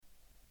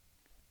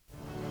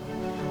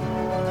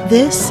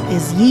This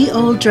is Ye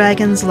Olde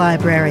Dragon's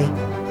Library,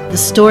 the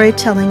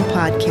storytelling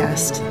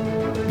podcast.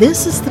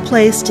 This is the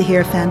place to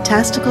hear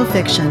fantastical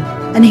fiction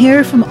and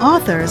hear from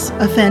authors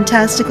of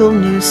fantastical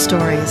news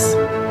stories.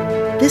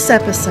 This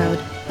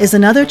episode is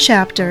another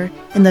chapter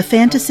in the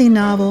fantasy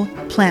novel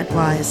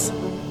Plantwise,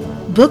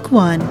 Book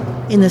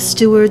 1 in the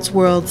Steward's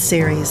World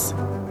series.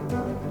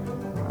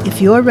 If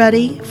you're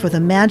ready for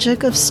the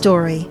magic of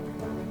story,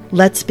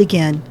 let's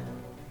begin.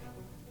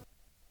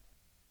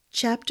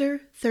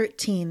 Chapter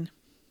 13.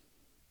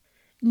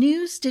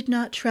 News did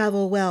not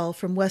travel well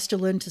from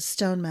Westerland to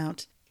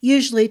Stonemount,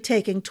 usually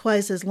taking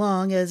twice as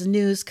long as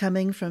news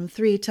coming from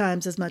 3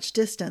 times as much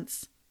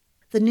distance.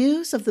 The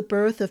news of the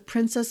birth of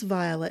Princess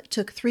Violet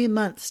took 3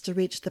 months to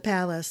reach the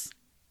palace.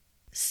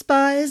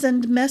 Spies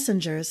and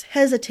messengers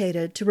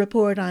hesitated to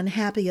report on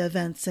happy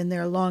events in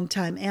their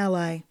longtime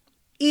ally.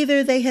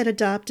 Either they had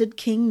adopted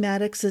King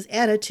Maddox's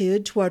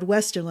attitude toward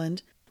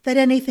Westerland, that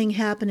anything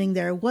happening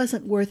there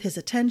wasn't worth his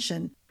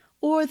attention,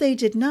 or they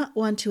did not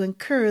want to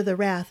incur the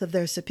wrath of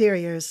their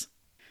superiors.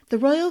 The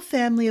royal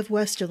family of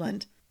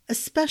Westerland,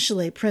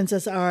 especially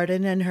Princess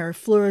Arden and her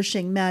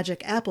flourishing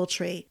magic apple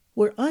tree,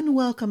 were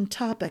unwelcome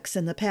topics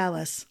in the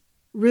palace.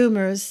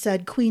 Rumors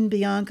said Queen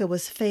Bianca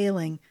was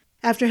failing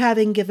after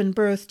having given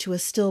birth to a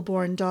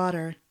stillborn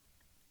daughter.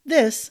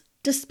 This,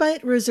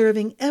 despite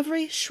reserving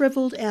every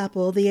shriveled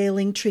apple the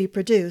ailing tree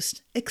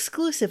produced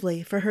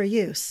exclusively for her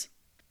use.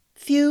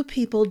 Few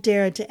people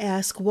dared to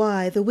ask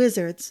why the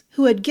wizards,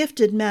 who had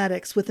gifted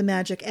Maddox with the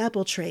magic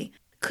apple tree,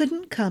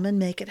 couldn't come and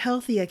make it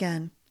healthy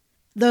again.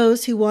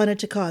 Those who wanted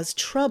to cause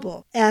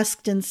trouble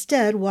asked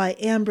instead why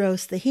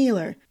Ambrose the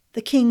healer,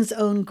 the king's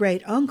own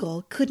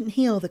great-uncle, couldn't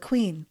heal the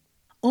queen.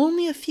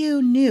 Only a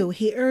few knew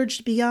he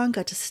urged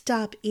Bianca to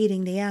stop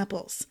eating the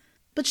apples,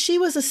 but she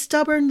was a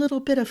stubborn little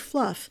bit of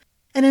fluff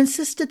and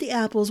insisted the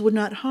apples would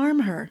not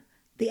harm her.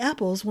 The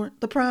apples weren't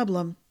the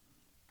problem.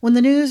 When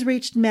the news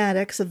reached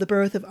Maddox of the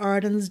birth of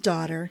Arden's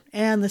daughter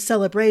and the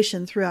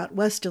celebration throughout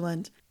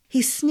Westerland,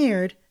 he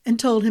sneered and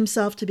told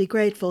himself to be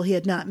grateful he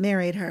had not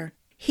married her.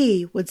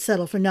 He would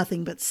settle for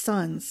nothing but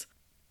sons.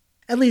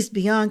 At least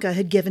Bianca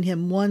had given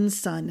him one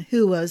son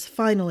who was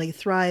finally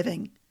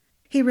thriving.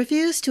 He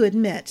refused to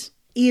admit,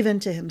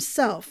 even to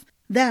himself,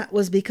 that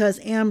was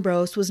because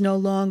Ambrose was no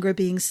longer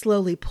being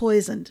slowly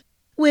poisoned,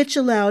 which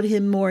allowed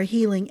him more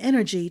healing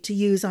energy to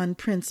use on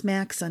Prince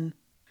Maxon.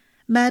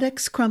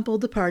 Maddox crumpled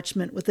the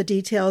parchment with the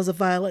details of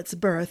Violet's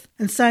birth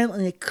and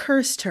silently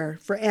cursed her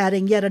for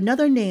adding yet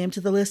another name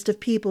to the list of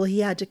people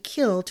he had to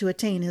kill to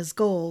attain his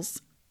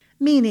goals,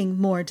 meaning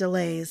more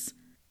delays.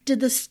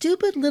 Did the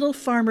stupid little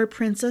farmer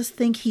princess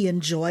think he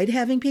enjoyed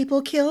having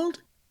people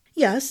killed?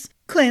 Yes,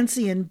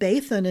 Clancy and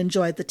Bathan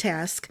enjoyed the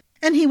task,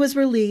 and he was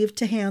relieved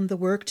to hand the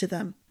work to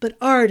them. But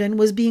Arden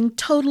was being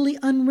totally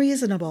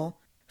unreasonable.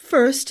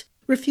 First,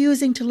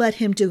 refusing to let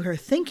him do her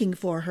thinking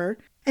for her,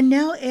 and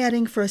now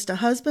adding first a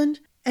husband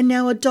and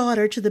now a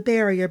daughter to the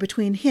barrier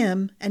between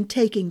him and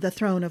taking the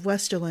throne of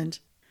Westerland.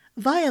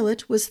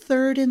 Violet was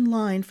third in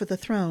line for the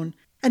throne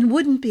and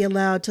wouldn't be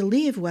allowed to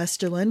leave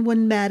Westerland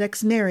when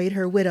Maddox married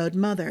her widowed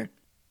mother.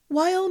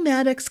 While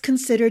Maddox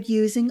considered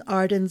using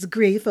Arden's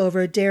grief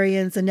over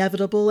Darien's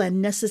inevitable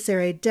and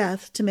necessary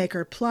death to make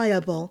her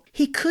pliable,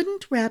 he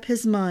couldn't wrap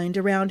his mind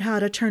around how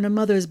to turn a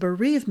mother's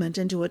bereavement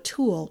into a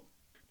tool.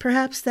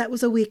 Perhaps that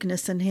was a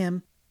weakness in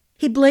him.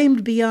 He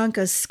blamed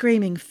Bianca's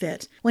screaming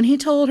fit when he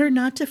told her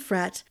not to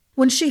fret.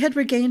 When she had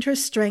regained her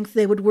strength,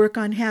 they would work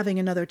on having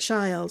another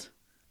child.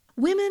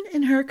 Women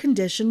in her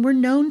condition were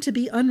known to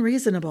be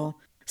unreasonable,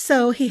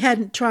 so he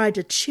hadn't tried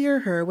to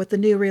cheer her with the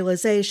new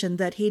realization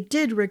that he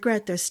did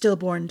regret their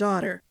stillborn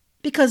daughter,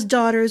 because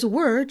daughters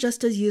were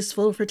just as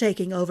useful for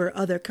taking over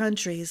other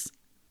countries.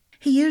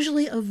 He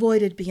usually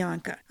avoided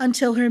Bianca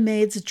until her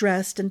maids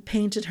dressed and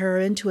painted her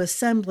into a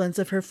semblance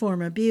of her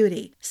former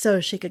beauty,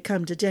 so she could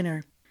come to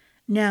dinner.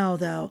 Now,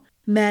 though,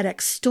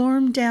 Maddox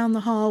stormed down the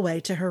hallway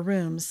to her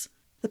rooms.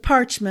 The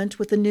parchment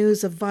with the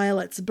news of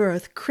Violet's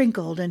birth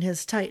crinkled in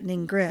his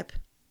tightening grip.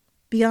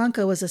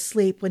 Bianca was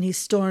asleep when he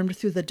stormed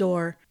through the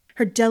door,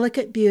 her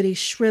delicate beauty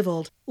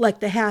shriveled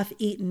like the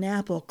half-eaten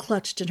apple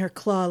clutched in her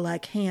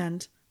claw-like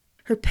hand.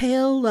 Her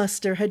pale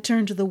luster had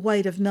turned to the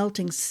white of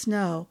melting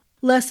snow,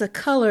 less a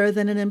color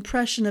than an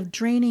impression of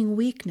draining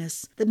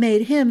weakness that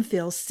made him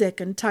feel sick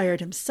and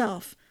tired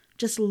himself,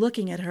 just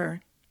looking at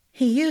her.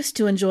 He used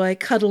to enjoy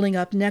cuddling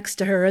up next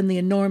to her in the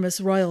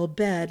enormous royal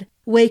bed,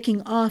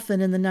 waking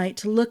often in the night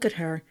to look at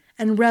her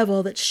and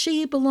revel that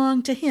she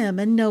belonged to him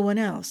and no one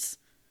else.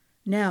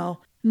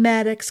 Now,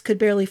 Maddox could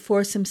barely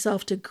force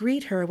himself to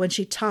greet her when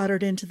she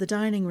tottered into the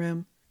dining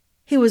room.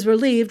 He was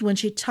relieved when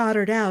she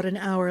tottered out an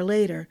hour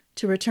later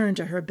to return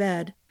to her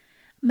bed.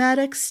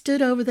 Maddox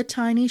stood over the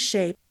tiny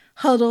shape,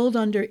 huddled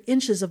under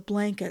inches of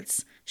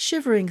blankets,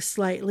 shivering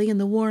slightly in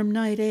the warm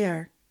night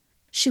air.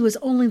 She was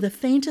only the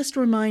faintest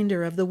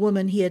reminder of the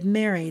woman he had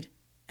married,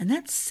 and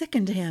that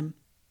sickened him.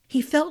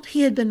 He felt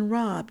he had been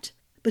robbed,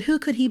 but who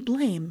could he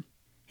blame?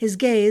 His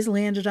gaze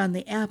landed on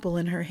the apple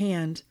in her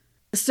hand.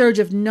 A surge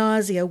of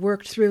nausea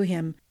worked through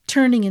him,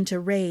 turning into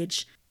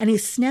rage, and he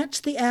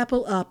snatched the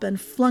apple up and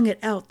flung it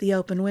out the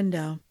open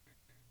window.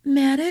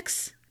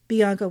 "Maddox?"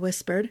 Bianca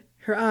whispered,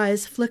 her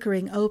eyes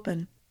flickering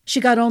open. She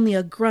got only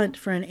a grunt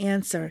for an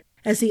answer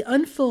as he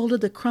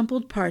unfolded the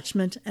crumpled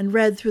parchment and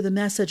read through the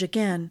message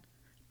again,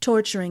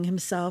 torturing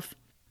himself.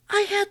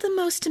 "I had the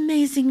most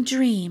amazing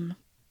dream."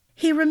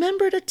 He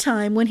remembered a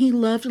time when he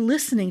loved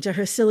listening to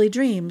her silly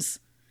dreams.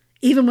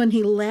 Even when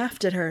he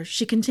laughed at her,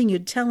 she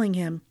continued telling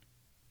him.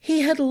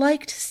 He had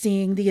liked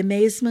seeing the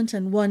amazement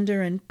and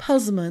wonder and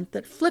puzzlement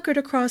that flickered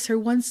across her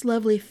once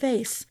lovely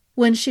face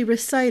when she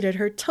recited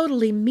her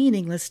totally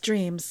meaningless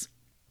dreams.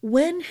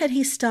 When had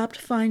he stopped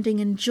finding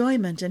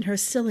enjoyment in her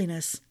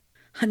silliness?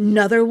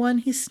 "Another one?"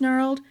 he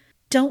snarled.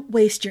 "Don't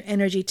waste your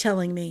energy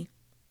telling me."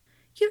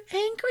 "You're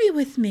angry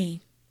with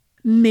me."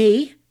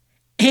 "Me?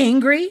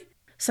 Angry?"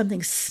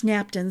 Something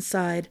snapped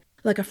inside,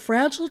 like a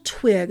fragile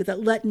twig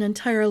that let an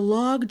entire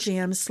log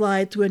jam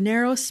slide through a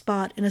narrow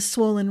spot in a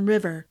swollen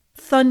river,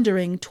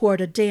 thundering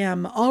toward a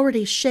dam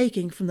already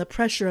shaking from the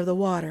pressure of the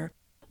water.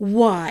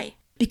 "Why?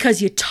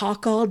 Because you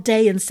talk all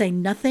day and say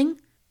nothing?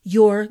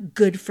 You're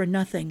good for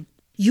nothing.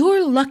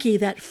 You're lucky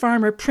that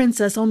farmer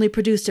princess only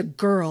produced a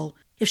girl.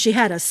 If she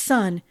had a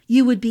son,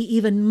 you would be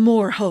even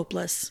more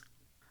hopeless."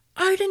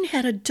 "Arden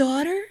had a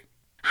daughter?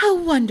 How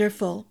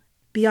wonderful!"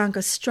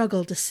 Bianca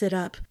struggled to sit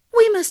up.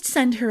 "We must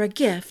send her a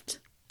gift."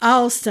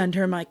 "I'll send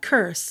her my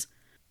curse."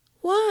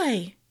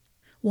 "Why?"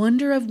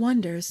 Wonder of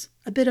wonders,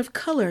 a bit of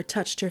color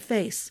touched her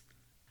face.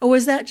 Or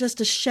was that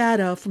just a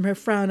shadow from her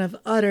frown of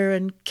utter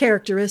and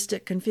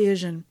characteristic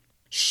confusion?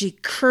 "She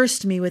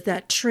cursed me with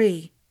that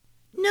tree."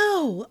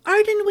 "No,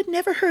 Arden would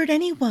never hurt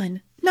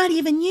anyone, not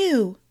even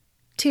you."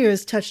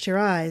 Tears touched her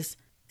eyes,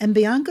 and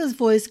Bianca's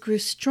voice grew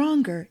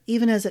stronger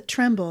even as it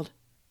trembled.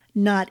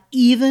 "Not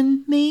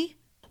even me?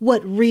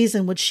 What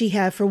reason would she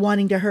have for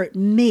wanting to hurt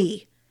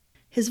me?"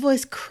 His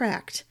voice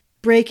cracked,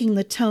 breaking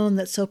the tone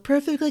that so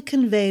perfectly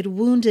conveyed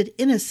wounded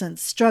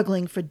innocence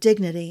struggling for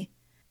dignity.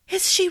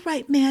 "Is she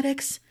right,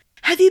 Maddox?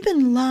 Have you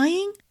been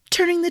lying,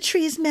 turning the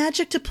tree's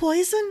magic to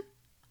poison?"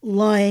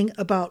 "Lying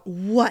about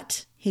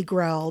what?" he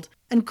growled,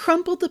 and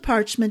crumpled the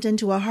parchment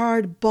into a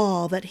hard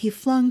ball that he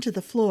flung to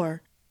the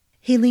floor.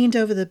 He leaned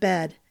over the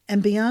bed,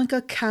 and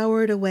Bianca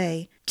cowered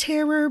away,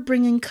 terror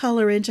bringing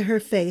color into her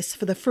face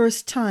for the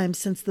first time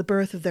since the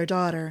birth of their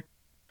daughter.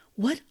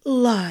 "What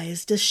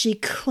lies does she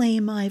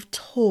claim I've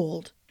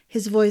told?"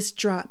 His voice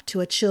dropped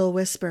to a chill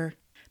whisper.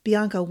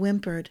 Bianca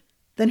whimpered.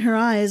 Then her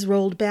eyes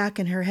rolled back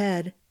in her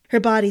head. Her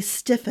body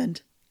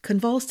stiffened,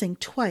 convulsing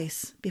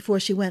twice before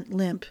she went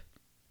limp.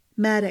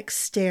 Maddox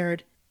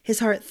stared, his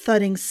heart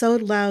thudding so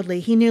loudly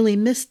he nearly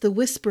missed the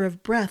whisper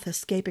of breath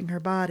escaping her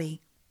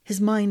body. His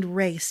mind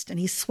raced, and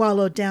he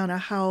swallowed down a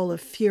howl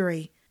of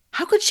fury.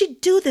 How could she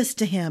do this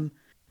to him?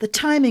 The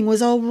timing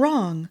was all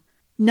wrong.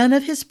 None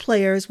of his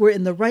players were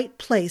in the right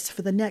place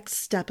for the next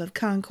step of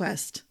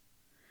conquest.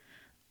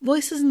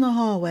 Voices in the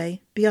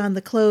hallway, beyond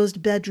the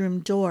closed bedroom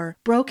door,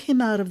 broke him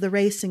out of the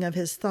racing of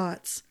his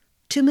thoughts.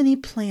 Too many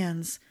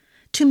plans,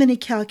 too many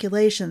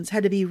calculations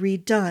had to be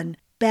redone,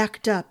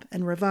 backed up,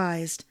 and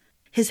revised.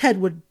 His head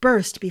would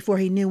burst before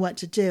he knew what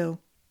to do.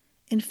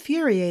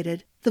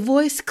 Infuriated, the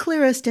voice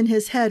clearest in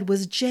his head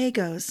was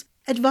Jago's,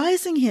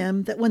 advising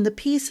him that when the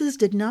pieces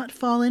did not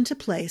fall into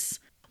place,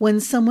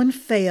 when someone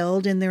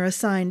failed in their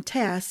assigned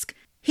task,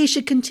 he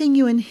should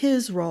continue in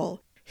his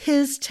role,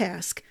 his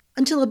task,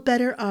 until a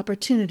better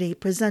opportunity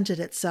presented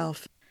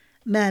itself.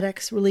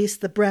 Maddox released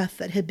the breath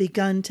that had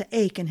begun to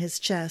ache in his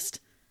chest.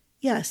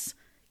 Yes,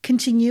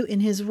 continue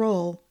in his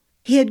role.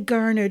 He had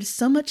garnered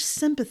so much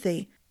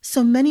sympathy,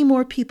 so many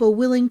more people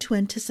willing to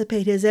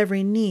anticipate his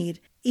every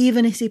need,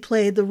 even as he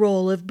played the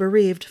role of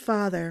bereaved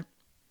father.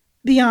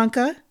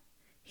 "Bianca!"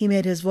 He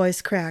made his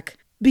voice crack.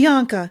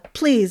 "Bianca,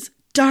 please,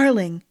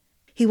 darling!"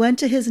 He went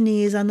to his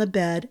knees on the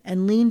bed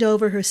and leaned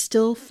over her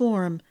still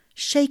form,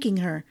 shaking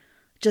her,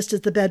 just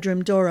as the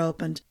bedroom door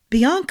opened.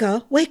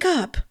 "Bianca, wake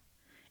up!"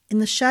 In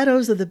the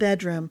shadows of the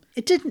bedroom,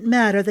 it didn't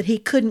matter that he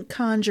couldn't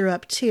conjure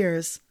up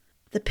tears.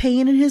 The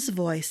pain in his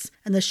voice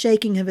and the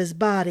shaking of his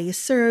body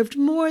served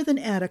more than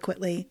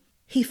adequately.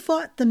 He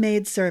fought the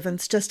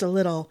maidservants just a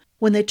little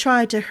when they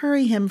tried to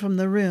hurry him from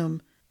the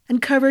room,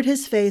 and covered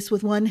his face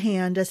with one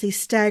hand as he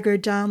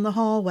staggered down the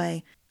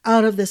hallway,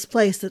 out of this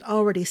place that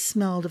already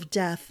smelled of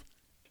death.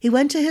 He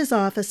went to his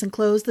office and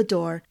closed the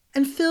door,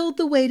 and filled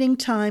the waiting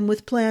time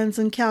with plans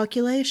and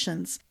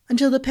calculations,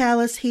 until the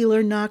palace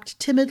healer knocked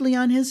timidly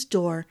on his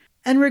door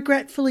and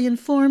regretfully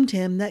informed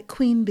him that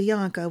Queen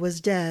Bianca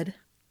was dead.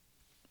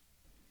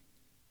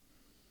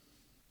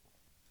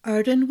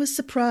 Arden was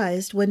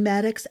surprised when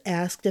Maddox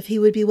asked if he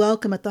would be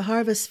welcome at the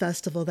harvest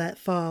festival that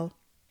fall.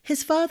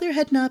 His father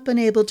had not been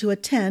able to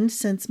attend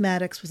since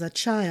Maddox was a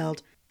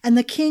child, and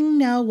the king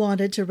now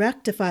wanted to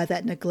rectify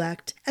that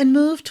neglect and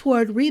move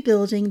toward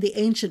rebuilding the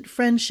ancient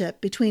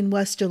friendship between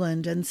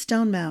Westerland and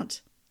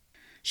Stonemount.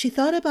 She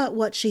thought about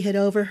what she had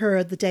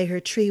overheard the day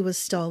her tree was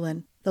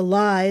stolen, the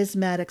lies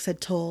Maddox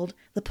had told,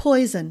 the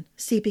poison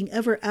seeping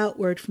ever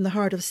outward from the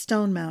heart of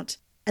Stonemount,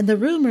 and the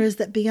rumors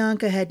that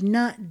Bianca had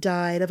not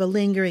died of a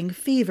lingering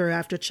fever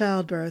after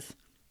childbirth.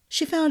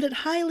 She found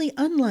it highly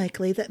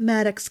unlikely that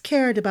Maddox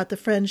cared about the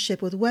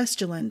friendship with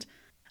Westerland,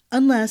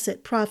 unless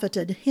it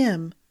profited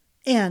him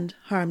and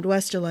harmed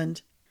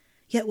Westerland.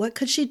 Yet what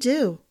could she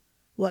do?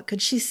 What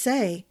could she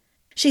say?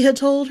 She had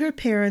told her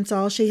parents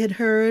all she had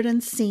heard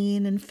and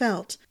seen and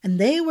felt, and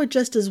they were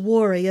just as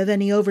wary of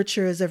any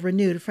overtures of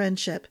renewed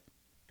friendship.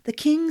 The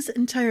king's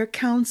entire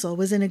council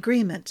was in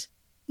agreement.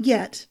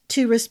 Yet,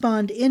 to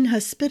respond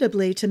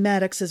inhospitably to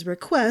Maddox's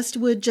request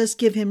would just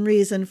give him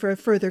reason for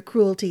further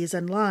cruelties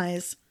and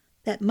lies.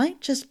 That might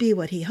just be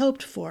what he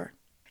hoped for.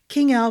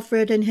 King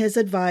Alfred and his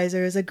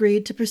advisers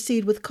agreed to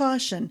proceed with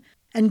caution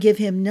and give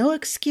him no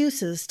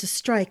excuses to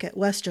strike at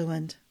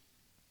Westerland.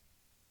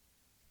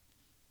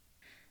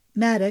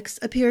 Maddox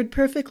appeared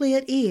perfectly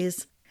at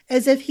ease,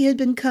 as if he had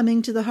been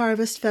coming to the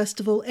harvest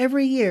festival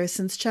every year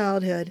since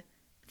childhood.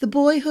 The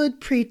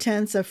boyhood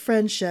pretense of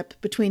friendship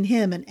between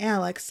him and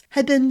Alex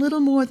had been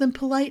little more than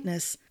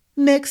politeness,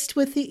 mixed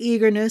with the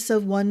eagerness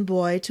of one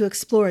boy to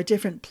explore a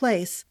different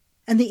place,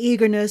 and the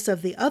eagerness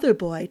of the other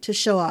boy to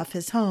show off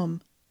his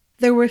home.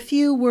 There were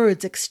few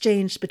words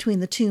exchanged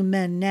between the two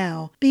men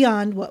now,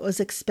 beyond what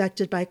was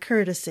expected by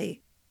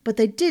courtesy, but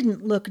they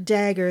didn't look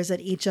daggers at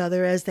each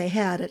other as they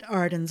had at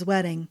Arden's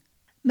wedding.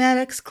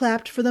 Maddox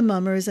clapped for the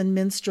mummers and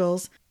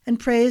minstrels, and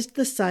praised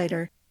the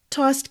cider,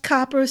 tossed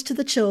coppers to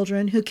the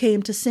children who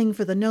came to sing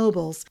for the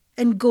nobles,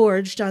 and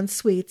gorged on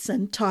sweets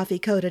and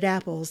toffee-coated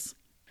apples.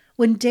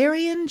 When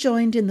Darien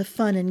joined in the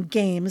fun and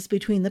games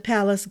between the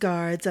palace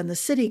guards and the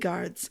city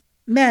guards,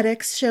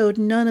 Maddox showed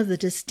none of the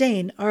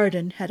disdain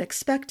Arden had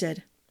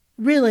expected.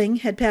 Rilling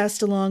had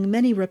passed along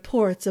many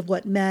reports of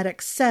what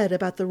Maddox said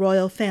about the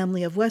royal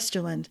family of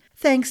Westerland,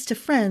 thanks to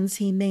friends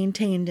he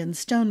maintained in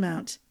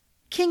Stonemount.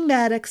 King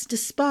Maddox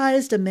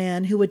despised a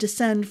man who would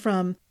descend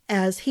from,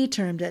 as he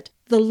termed it,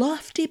 the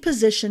lofty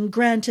position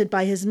granted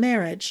by his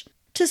marriage,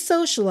 to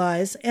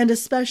socialize and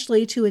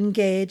especially to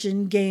engage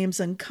in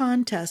games and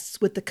contests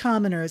with the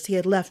commoners he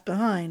had left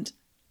behind.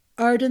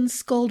 Arden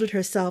scolded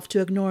herself to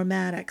ignore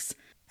Maddox,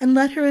 and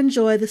let her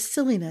enjoy the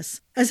silliness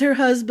as her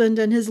husband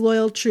and his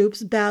loyal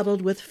troops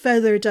battled with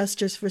feather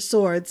dusters for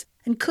swords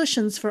and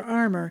cushions for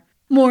armor,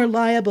 more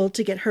liable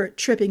to get hurt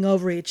tripping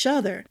over each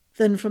other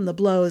than from the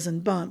blows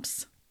and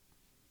bumps.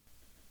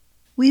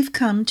 We've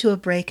come to a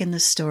break in the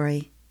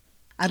story.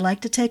 I'd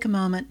like to take a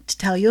moment to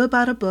tell you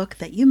about a book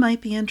that you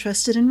might be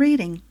interested in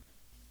reading.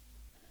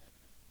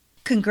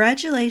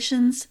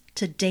 Congratulations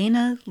to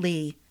Dana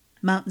Lee,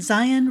 Mount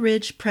Zion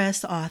Ridge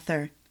Press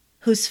author,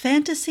 whose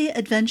fantasy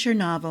adventure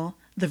novel,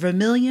 The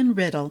Vermilion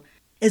Riddle,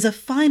 is a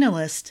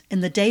finalist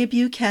in the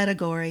debut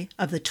category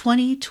of the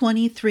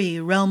 2023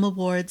 Realm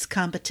Awards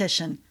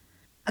competition.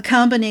 A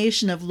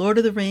combination of Lord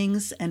of the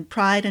Rings and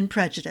Pride and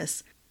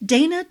Prejudice,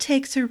 Dana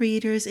takes her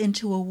readers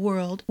into a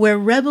world where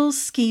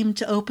rebels scheme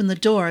to open the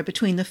door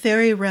between the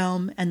fairy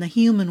realm and the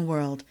human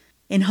world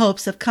in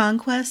hopes of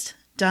conquest,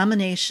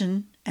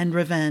 domination, and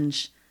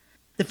revenge.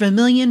 The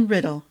Vermilion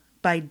Riddle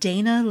by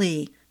Dana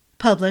Lee,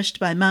 published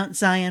by Mount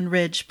Zion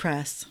Ridge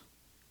Press.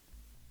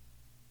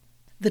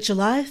 The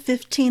July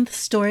 15th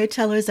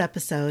Storytellers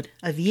episode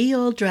of Ye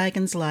Olde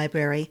Dragons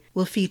Library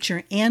will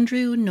feature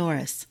Andrew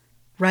Norris,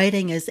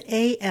 writing as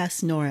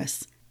A.S.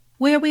 Norris,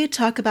 where we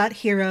talk about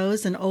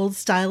heroes and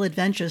old-style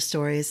adventure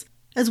stories,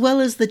 as well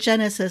as the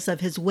genesis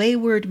of his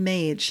wayward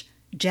mage,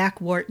 Jack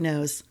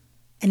Wartnose.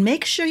 And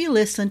make sure you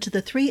listen to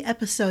the 3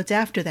 episodes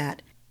after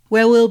that,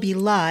 where we'll be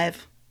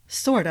live,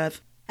 sort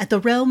of, at the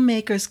Realm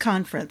Makers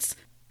Conference,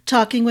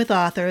 talking with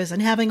authors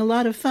and having a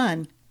lot of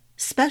fun.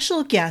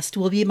 Special guest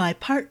will be my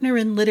partner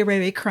in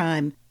literary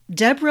crime,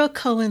 Deborah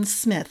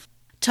Cullen-Smith,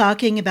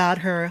 talking about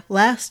her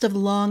Last of the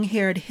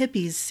Long-Haired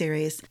Hippies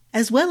series,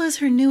 as well as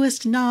her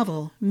newest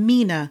novel,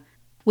 Mina,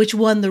 which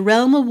won the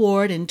Realm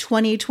Award in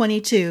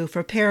 2022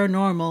 for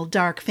paranormal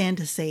dark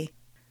fantasy.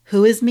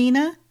 Who is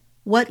Mina?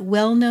 What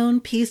well-known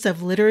piece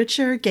of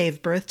literature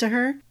gave birth to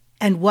her?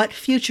 And what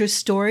future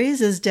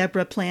stories is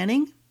Deborah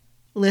planning?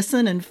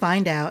 Listen and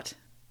find out.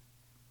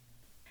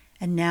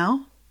 And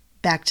now,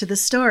 back to the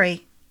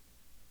story.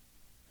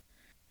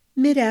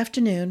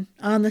 Mid-afternoon,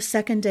 on the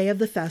second day of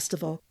the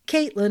festival,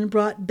 Caitlin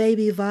brought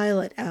baby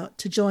Violet out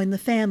to join the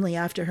family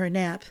after her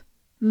nap.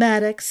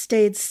 Maddox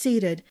stayed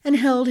seated and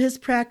held his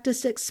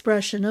practiced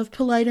expression of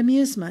polite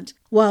amusement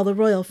while the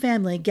royal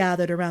family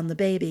gathered around the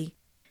baby.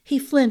 He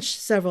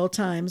flinched several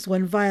times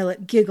when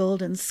Violet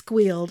giggled and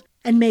squealed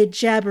and made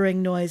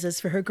jabbering noises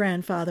for her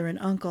grandfather and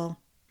uncle.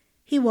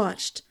 He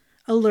watched,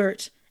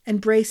 alert and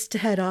braced to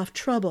head off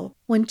trouble,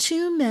 when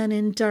 2 men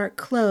in dark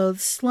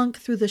clothes slunk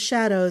through the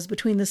shadows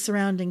between the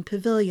surrounding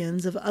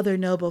pavilions of other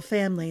noble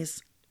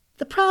families.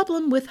 The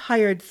problem with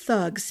hired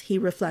thugs, he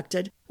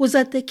reflected, was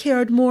that they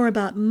cared more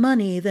about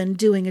money than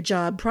doing a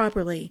job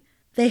properly.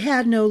 They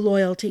had no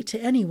loyalty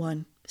to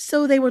anyone,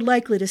 so they were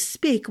likely to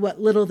speak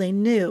what little they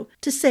knew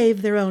to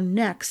save their own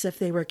necks if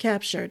they were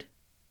captured.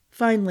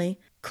 Finally,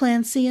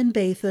 Clancy and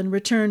Bathan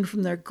returned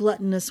from their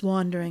gluttonous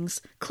wanderings,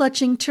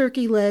 clutching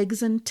turkey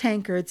legs and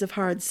tankards of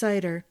hard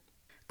cider.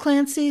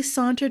 Clancy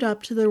sauntered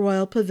up to the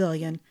royal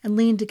pavilion and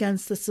leaned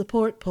against the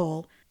support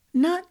pole,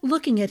 not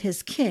looking at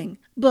his king,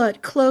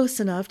 but close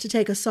enough to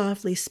take a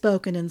softly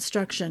spoken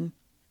instruction.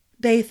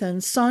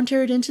 Bathan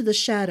sauntered into the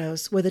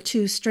shadows where the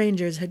two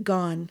strangers had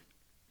gone.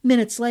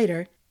 Minutes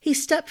later, he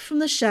stepped from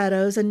the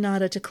shadows and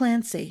nodded to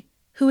Clancy,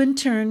 who in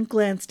turn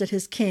glanced at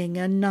his king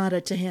and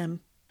nodded to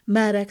him.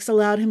 Maddox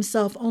allowed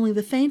himself only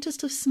the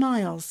faintest of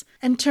smiles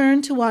and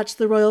turned to watch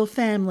the royal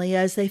family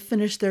as they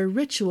finished their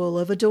ritual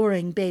of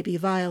adoring baby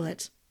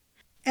Violet.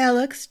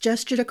 Alex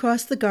gestured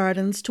across the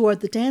gardens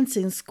toward the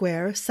dancing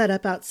square set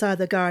up outside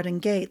the garden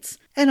gates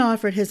and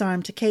offered his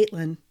arm to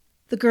Caitlin.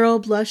 The girl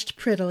blushed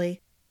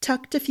prettily,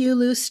 tucked a few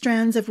loose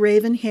strands of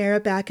raven hair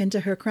back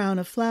into her crown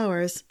of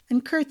flowers,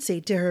 and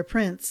curtsied to her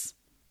prince.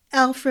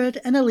 Alfred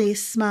and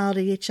Elise smiled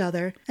at each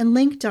other and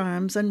linked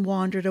arms and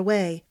wandered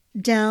away,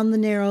 down the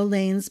narrow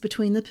lanes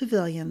between the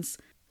pavilions,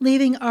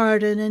 leaving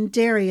Arden and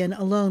Darien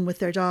alone with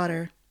their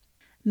daughter.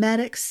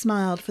 Maddox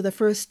smiled for the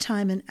first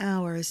time in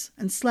hours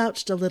and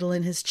slouched a little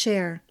in his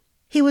chair.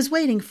 He was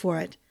waiting for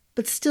it,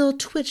 but still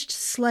twitched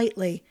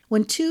slightly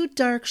when two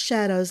dark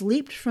shadows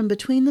leaped from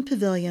between the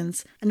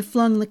pavilions and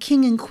flung the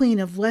king and queen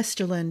of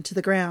Westerland to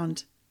the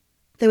ground.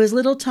 There was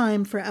little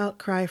time for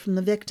outcry from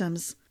the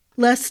victims,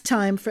 less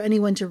time for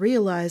anyone to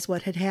realize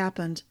what had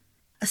happened.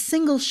 A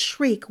single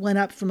shriek went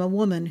up from a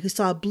woman who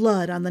saw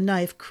blood on the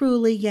knife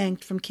cruelly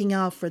yanked from King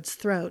Alfred's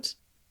throat.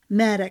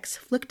 Maddox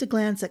flicked a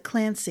glance at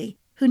Clancy,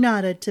 who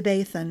nodded to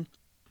Bathan.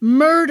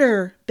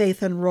 "Murder!"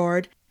 Bathan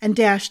roared, and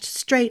dashed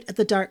straight at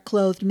the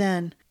dark-clothed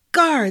men.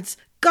 "Guards!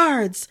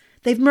 Guards!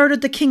 They've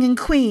murdered the king and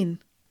queen!"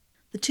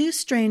 The two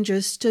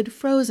strangers stood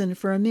frozen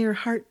for a mere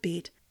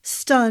heartbeat,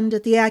 stunned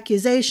at the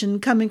accusation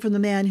coming from the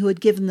man who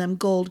had given them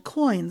gold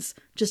coins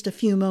just a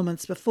few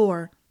moments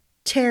before.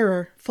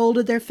 Terror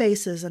folded their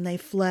faces and they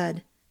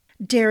fled.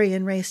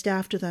 Darien raced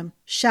after them,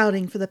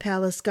 shouting for the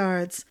palace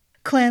guards.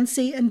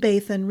 Clancy and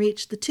Bathan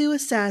reached the two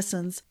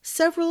assassins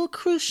several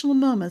crucial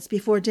moments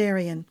before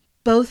Darien.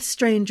 Both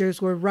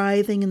strangers were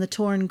writhing in the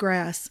torn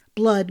grass,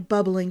 blood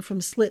bubbling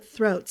from slit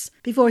throats,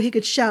 before he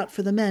could shout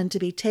for the men to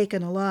be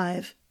taken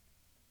alive.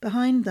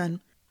 Behind them,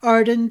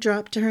 Arden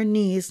dropped to her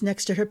knees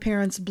next to her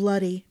parents'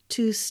 bloody,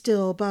 too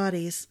still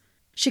bodies.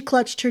 She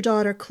clutched her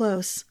daughter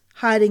close,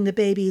 hiding the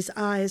baby's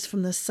eyes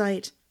from the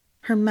sight.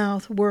 Her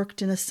mouth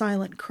worked in a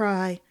silent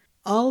cry.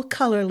 All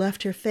color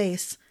left her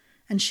face,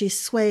 and she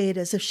swayed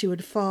as if she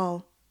would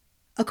fall.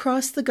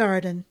 Across the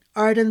garden,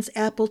 Arden's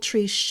apple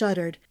tree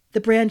shuddered,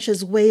 the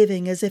branches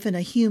waving as if in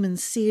a human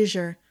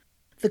seizure.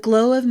 The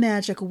glow of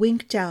magic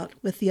winked out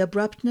with the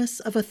abruptness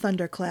of a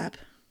thunderclap.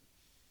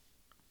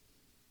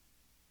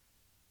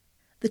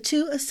 The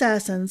two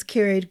assassins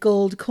carried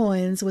gold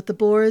coins with the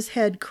boar's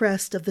head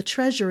crest of the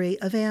treasury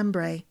of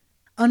Ambray.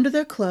 Under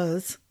their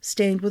clothes,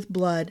 stained with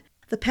blood,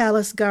 the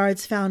palace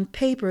guards found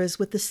papers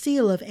with the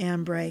seal of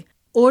Ambray,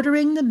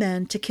 ordering the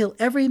men to kill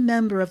every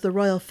member of the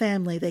royal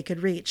family they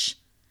could reach.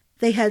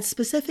 They had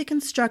specific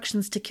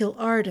instructions to kill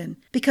Arden,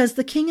 because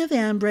the king of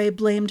Ambray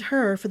blamed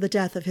her for the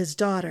death of his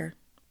daughter.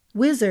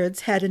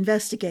 Wizards had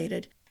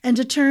investigated, and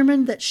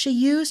determined that she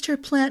used her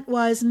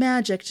Plantwise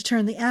magic to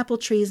turn the apple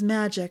tree's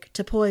magic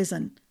to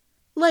poison.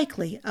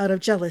 Likely out of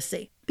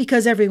jealousy,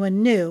 because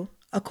everyone knew,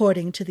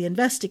 according to the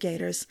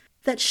investigators,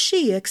 that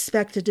she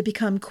expected to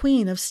become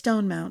Queen of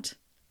Stonemount.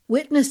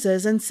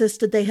 Witnesses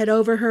insisted they had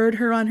overheard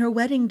her on her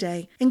wedding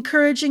day,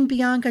 encouraging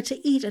Bianca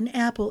to eat an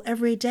apple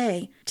every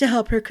day to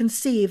help her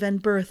conceive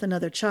and birth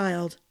another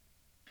child.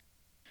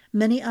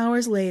 Many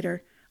hours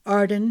later,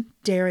 Arden,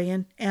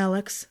 Darien,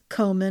 Alex,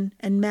 Coman,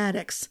 and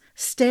Maddox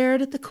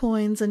stared at the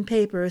coins and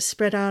papers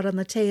spread out on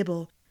the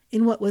table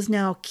in what was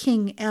now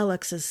King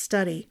Alex's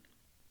study.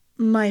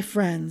 "My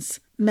friends,"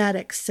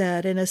 Maddox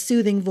said in a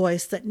soothing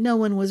voice that no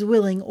one was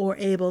willing or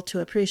able to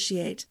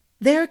appreciate,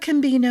 "there can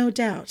be no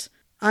doubt.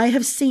 I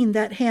have seen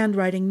that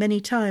handwriting many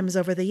times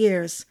over the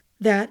years.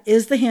 That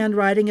is the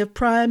handwriting of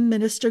Prime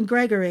Minister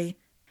Gregory.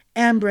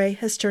 Ambray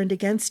has turned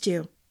against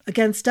you.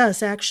 Against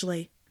us,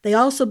 actually. They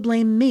also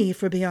blame me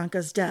for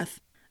Bianca's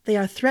death. They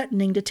are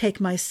threatening to take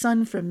my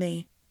son from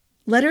me.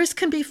 Letters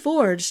can be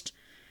forged.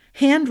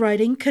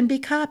 Handwriting can be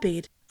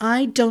copied.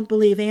 I don't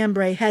believe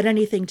Ambray had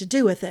anything to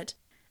do with it."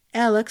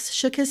 Alex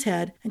shook his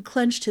head and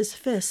clenched his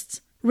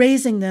fists,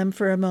 raising them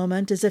for a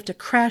moment as if to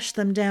crash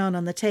them down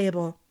on the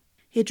table.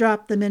 He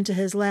dropped them into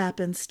his lap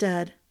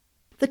instead.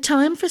 "The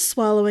time for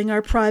swallowing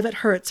our private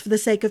hurts for the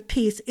sake of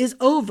peace is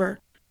over.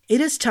 It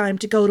is time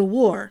to go to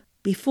war,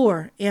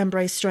 before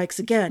Ambray strikes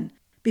again,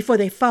 before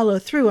they follow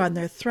through on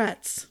their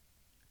threats."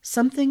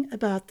 "Something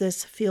about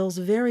this feels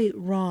very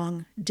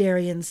wrong,"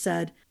 Darien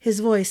said, his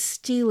voice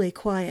steely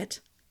quiet.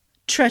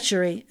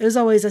 "Treachery is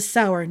always a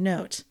sour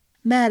note."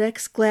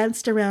 Maddox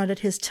glanced around at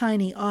his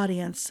tiny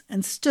audience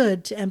and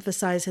stood to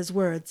emphasize his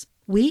words.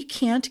 "We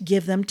can't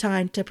give them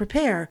time to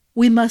prepare.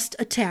 We must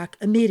attack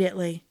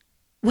immediately."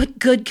 "What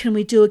good can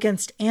we do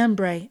against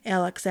Ambray?"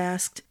 Alex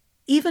asked.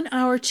 "Even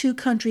our two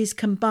countries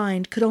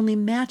combined could only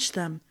match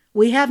them.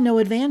 We have no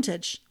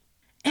advantage."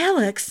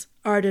 "Alex,"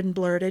 Arden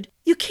blurted,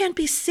 "you can't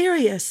be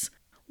serious.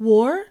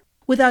 War?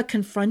 Without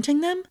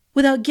confronting them?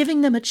 Without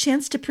giving them a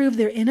chance to prove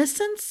their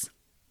innocence?"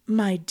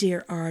 "My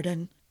dear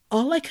Arden,"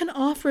 All I can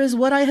offer is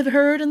what I have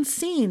heard and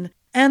seen,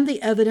 and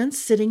the evidence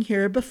sitting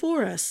here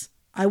before us.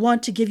 I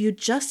want to give you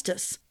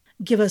justice.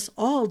 Give us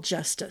all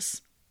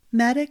justice."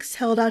 Maddox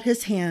held out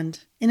his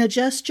hand in a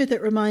gesture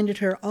that reminded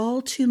her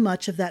all too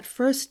much of that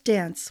first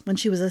dance when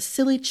she was a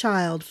silly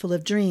child full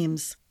of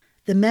dreams.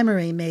 The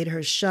memory made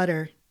her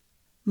shudder.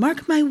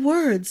 "Mark my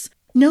words,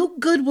 no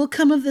good will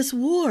come of this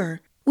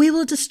war. We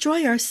will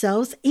destroy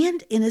ourselves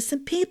and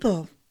innocent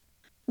people."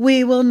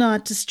 "We will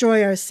not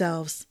destroy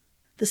ourselves."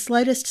 The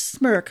slightest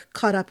smirk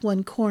caught up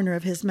one corner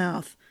of his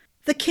mouth.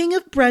 "The King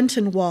of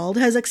Brentonwald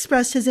has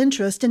expressed his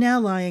interest in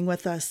allying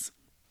with us."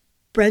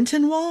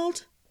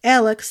 "Brentonwald?"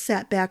 Alex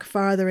sat back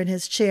farther in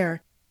his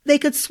chair. "They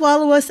could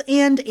swallow us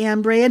and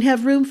Ambray and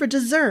have room for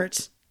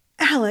dessert."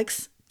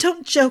 "Alex,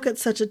 don't joke at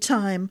such a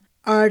time."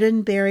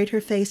 Arden buried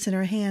her face in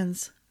her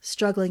hands,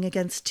 struggling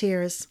against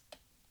tears.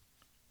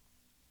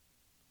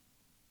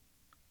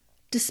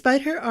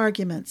 Despite her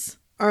arguments,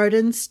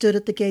 Arden stood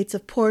at the gates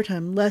of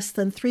Portham less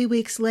than 3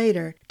 weeks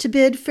later to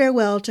bid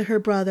farewell to her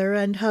brother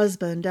and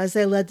husband as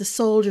they led the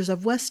soldiers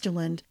of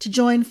Westerland to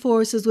join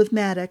forces with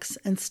Maddox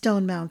and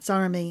Stonemount's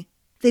army.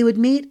 They would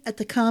meet at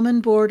the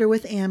common border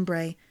with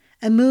Ambray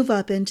and move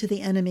up into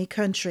the enemy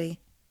country.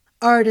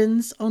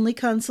 Arden's only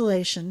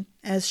consolation,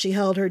 as she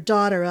held her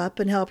daughter up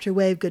and helped her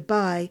wave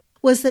goodbye,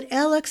 was that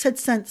Alex had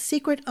sent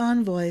secret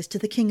envoys to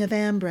the King of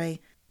Ambray,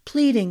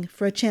 pleading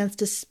for a chance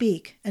to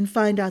speak and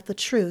find out the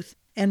truth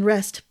and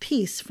wrest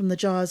peace from the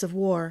jaws of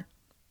war.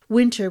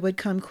 Winter would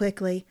come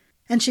quickly,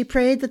 and she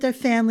prayed that their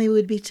family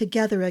would be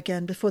together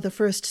again before the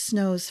first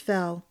snows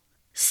fell.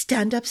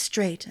 "Stand up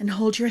straight and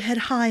hold your head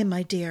high,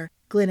 my dear,"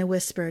 Glenna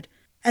whispered,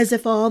 as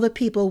if all the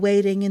people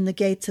waiting in the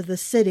gates of the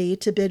city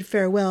to bid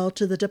farewell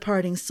to the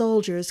departing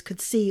soldiers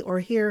could see or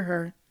hear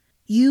her.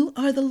 "You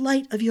are the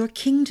light of your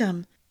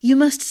kingdom. You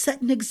must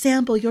set an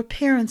example your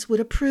parents would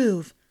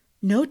approve.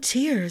 No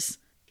tears.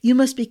 You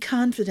must be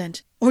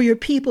confident, or your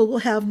people will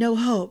have no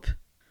hope."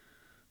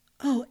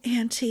 "Oh,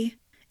 Auntie,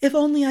 if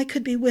only I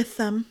could be with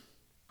them."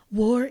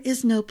 "War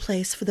is no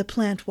place for the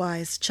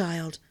Plantwise,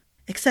 child,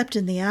 except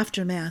in the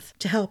aftermath,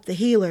 to help the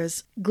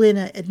healers,"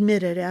 Glenna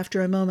admitted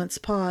after a moment's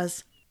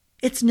pause.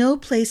 "It's no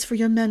place for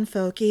your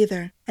menfolk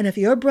either, and if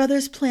your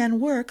brother's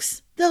plan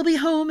works, they'll be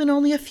home in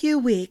only a few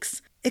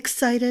weeks,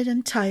 excited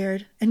and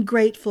tired and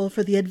grateful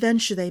for the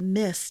adventure they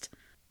missed.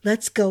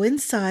 Let's go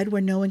inside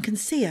where no one can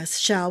see us,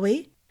 shall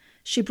we?"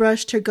 She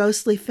brushed her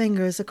ghostly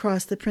fingers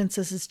across the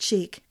princess's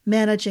cheek,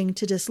 managing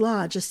to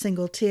dislodge a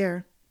single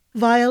tear.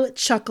 Violet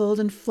chuckled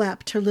and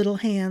flapped her little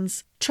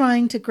hands,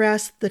 trying to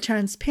grasp the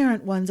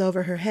transparent ones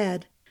over her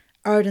head.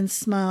 Arden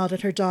smiled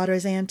at her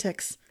daughter's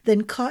antics,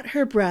 then caught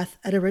her breath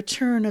at a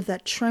return of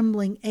that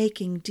trembling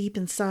aching deep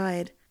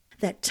inside.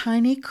 That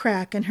tiny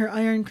crack in her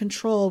iron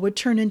control would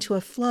turn into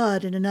a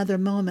flood in another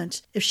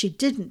moment if she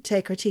didn't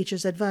take her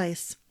teacher's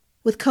advice.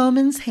 With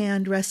Coman's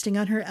hand resting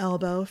on her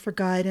elbow for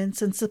guidance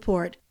and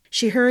support,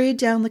 she hurried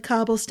down the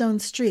cobblestone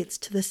streets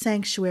to the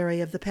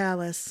sanctuary of the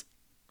palace.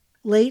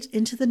 Late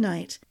into the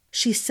night,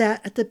 she sat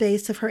at the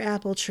base of her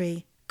apple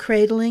tree,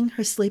 cradling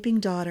her sleeping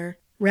daughter,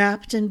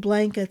 wrapped in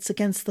blankets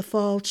against the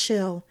fall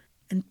chill,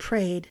 and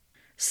prayed,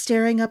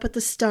 staring up at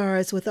the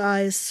stars with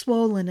eyes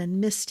swollen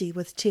and misty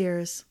with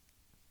tears.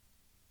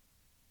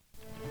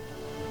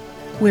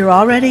 We're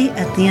already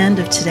at the end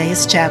of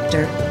today's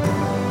chapter.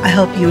 I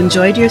hope you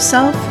enjoyed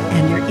yourself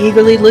and you're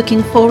eagerly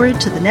looking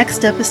forward to the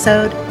next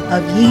episode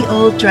of Ye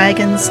Olde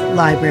Dragon's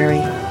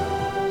Library.